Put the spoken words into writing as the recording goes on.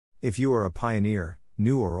If you are a pioneer,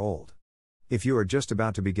 new or old. If you are just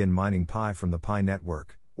about to begin mining Pi from the Pi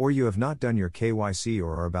network, or you have not done your KYC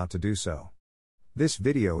or are about to do so. This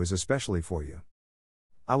video is especially for you.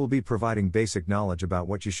 I will be providing basic knowledge about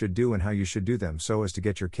what you should do and how you should do them so as to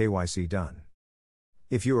get your KYC done.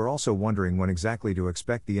 If you are also wondering when exactly to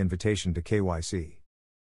expect the invitation to KYC,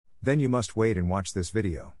 then you must wait and watch this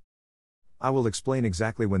video. I will explain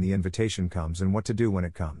exactly when the invitation comes and what to do when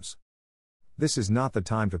it comes. This is not the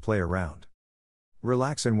time to play around.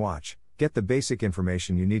 Relax and watch, get the basic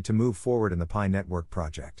information you need to move forward in the Pi network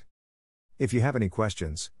project. If you have any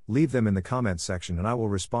questions, leave them in the comments section and I will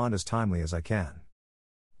respond as timely as I can.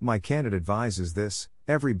 My candid advice is this: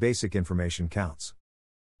 every basic information counts.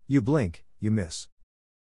 You blink, you miss.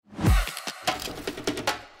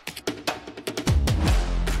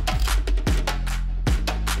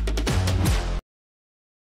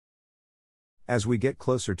 As we get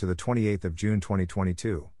closer to the 28th of June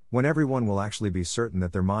 2022, when everyone will actually be certain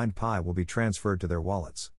that their mined Pi will be transferred to their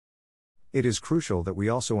wallets, it is crucial that we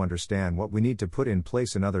also understand what we need to put in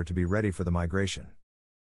place in order to be ready for the migration.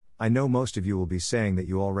 I know most of you will be saying that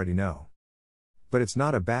you already know. But it's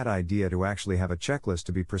not a bad idea to actually have a checklist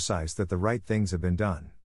to be precise that the right things have been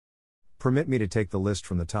done. Permit me to take the list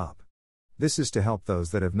from the top. This is to help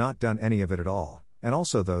those that have not done any of it at all, and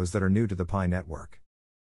also those that are new to the Pi network.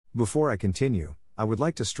 Before I continue, I would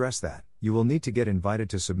like to stress that you will need to get invited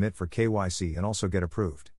to submit for KYC and also get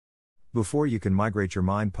approved before you can migrate your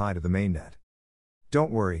mined Pi to the mainnet.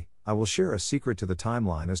 Don't worry, I will share a secret to the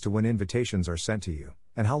timeline as to when invitations are sent to you,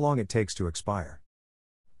 and how long it takes to expire.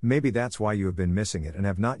 Maybe that's why you have been missing it and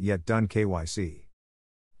have not yet done KYC.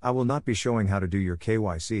 I will not be showing how to do your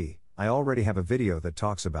KYC, I already have a video that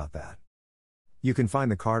talks about that. You can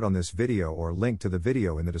find the card on this video or link to the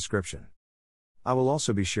video in the description. I will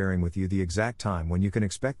also be sharing with you the exact time when you can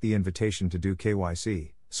expect the invitation to do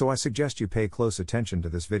KYC, so I suggest you pay close attention to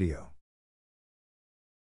this video.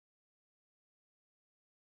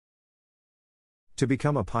 To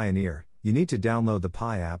become a pioneer, you need to download the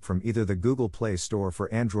Pi app from either the Google Play Store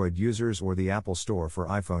for Android users or the Apple Store for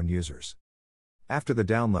iPhone users. After the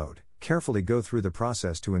download, carefully go through the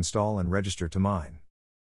process to install and register to mine.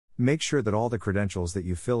 Make sure that all the credentials that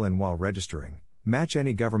you fill in while registering match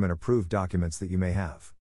any government-approved documents that you may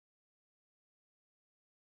have.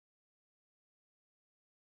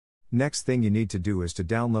 Next thing you need to do is to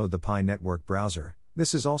download the Pi network browser.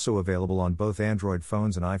 This is also available on both Android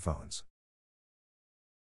phones and iPhones.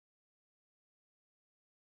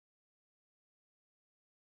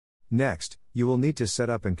 Next, you will need to set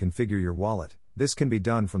up and configure your wallet. This can be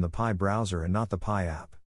done from the Pi browser and not the Pi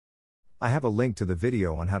app. I have a link to the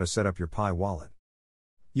video on how to set up your Pi wallet.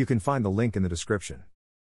 You can find the link in the description.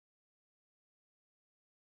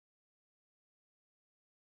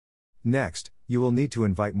 Next, you will need to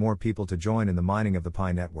invite more people to join in the mining of the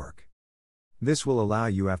Pi network. This will allow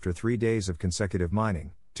you, after 3 days of consecutive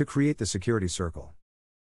mining, to create the security circle.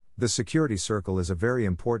 The security circle is a very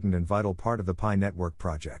important and vital part of the Pi network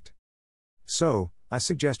project. So, I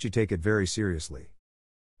suggest you take it very seriously.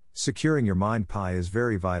 Securing your mined Pi is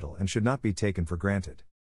very vital and should not be taken for granted.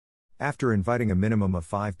 After inviting a minimum of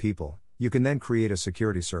 5 people, you can then create a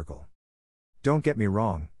security circle. Don't get me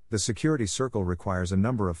wrong, the security circle requires a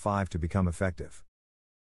number of 5 to become effective.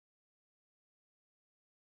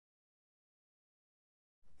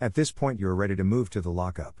 At this point you are ready to move to the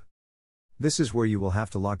lockup. This is where you will have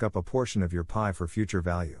to lock up a portion of your Pi for future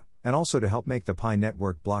value, and also to help make the Pi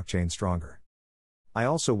network blockchain stronger. I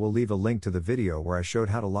also will leave a link to the video where I showed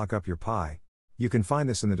how to lock up your Pi. You can find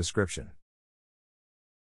this in the description.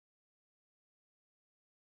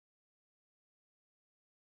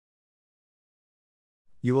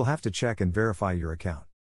 You will have to check and verify your account.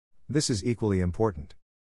 This is equally important.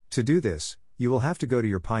 To do this, you will have to go to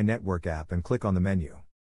your Pi network app and click on the menu.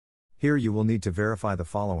 Here you will need to verify the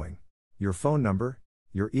following: your phone number,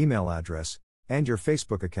 your email address, and your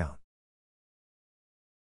Facebook account.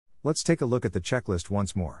 Let's take a look at the checklist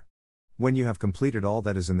once more. When you have completed all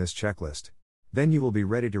that is in this checklist, then you will be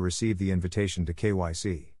ready to receive the invitation to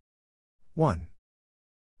KYC. 1.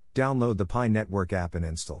 Download the Pi network app and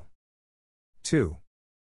install. 2.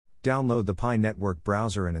 Download the Pi network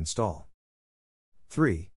browser and install.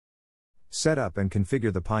 3. Set up and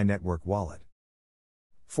configure the Pi network wallet.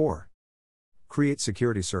 4. Create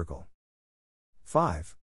security circle.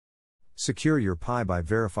 5. Secure your Pi by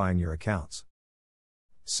verifying your accounts.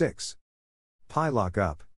 6. Pi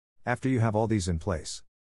lockup. After you have all these in place,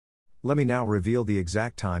 let me now reveal the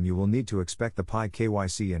exact time you will need to expect the Pi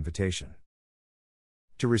KYC invitation.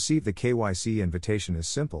 To receive the KYC invitation is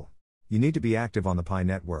simple. You need to be active on the Pi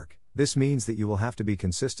network. This means that you will have to be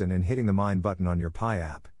consistent in hitting the mine button on your Pi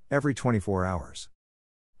app, every 24 hours.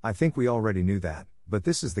 I think we already knew that, but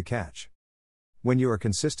this is the catch. When you are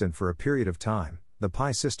consistent for a period of time, the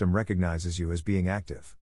Pi system recognizes you as being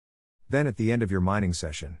active. Then at the end of your mining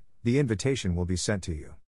session, the invitation will be sent to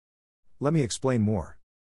you. Let me explain more.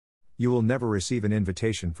 You will never receive an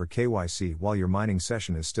invitation for KYC while your mining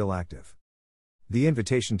session is still active. The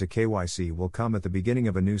invitation to KYC will come at the beginning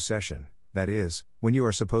of a new session, that is, when you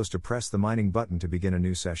are supposed to press the mining button to begin a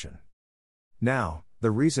new session. Now, the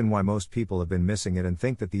reason why most people have been missing it and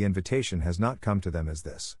think that the invitation has not come to them is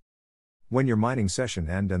this. When your mining session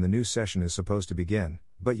ends and the new session is supposed to begin,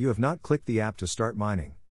 but you have not clicked the app to start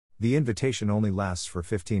mining, the invitation only lasts for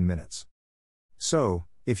 15 minutes. So,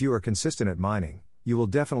 if you are consistent at mining, you will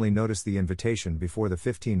definitely notice the invitation before the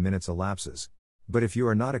 15 minutes elapses. But if you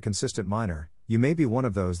are not a consistent miner, you may be one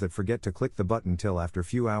of those that forget to click the button till after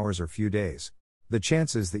few hours or few days. The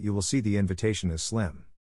chances that you will see the invitation is slim.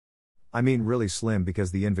 I mean really slim,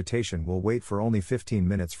 because the invitation will wait for only 15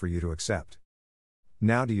 minutes for you to accept.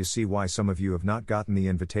 Now do you see why some of you have not gotten the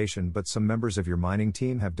invitation but some members of your mining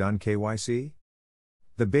team have done KYC?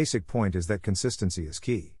 The basic point is that consistency is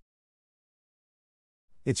key.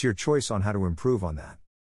 It's your choice on how to improve on that.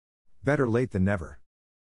 Better late than never.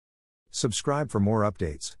 Subscribe for more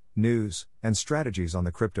updates, news, and strategies on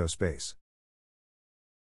the crypto space.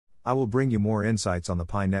 I will bring you more insights on the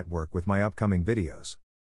Pi network with my upcoming videos.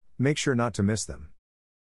 Make sure not to miss them.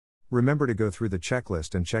 Remember to go through the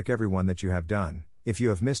checklist and check everyone that you have done. If you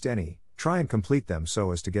have missed any, try and complete them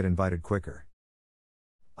so as to get invited quicker.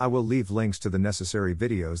 I will leave links to the necessary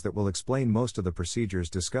videos that will explain most of the procedures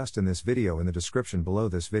discussed in this video in the description below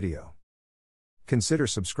this video. Consider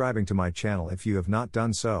subscribing to my channel if you have not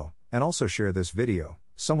done so, and also share this video,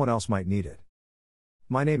 someone else might need it.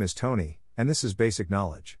 My name is Tony, and this is Basic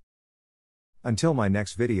Knowledge. Until my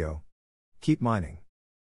next video, keep mining.